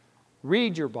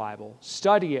 read your Bible,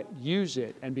 study it, use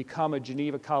it, and become a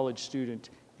Geneva College student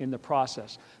in the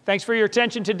process. Thanks for your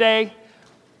attention today.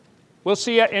 We'll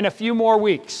see you in a few more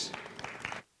weeks.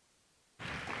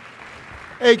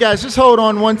 Hey guys, just hold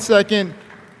on one second.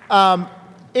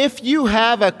 If you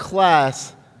have a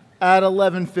class at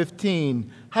 11:15,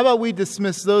 how about we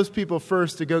dismiss those people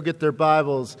first to go get their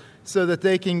Bibles so that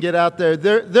they can get out there.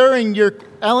 They're in your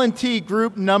L&T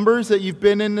group numbers that you've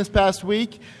been in this past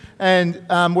week, and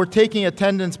we're taking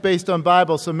attendance based on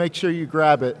Bible, so make sure you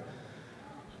grab it.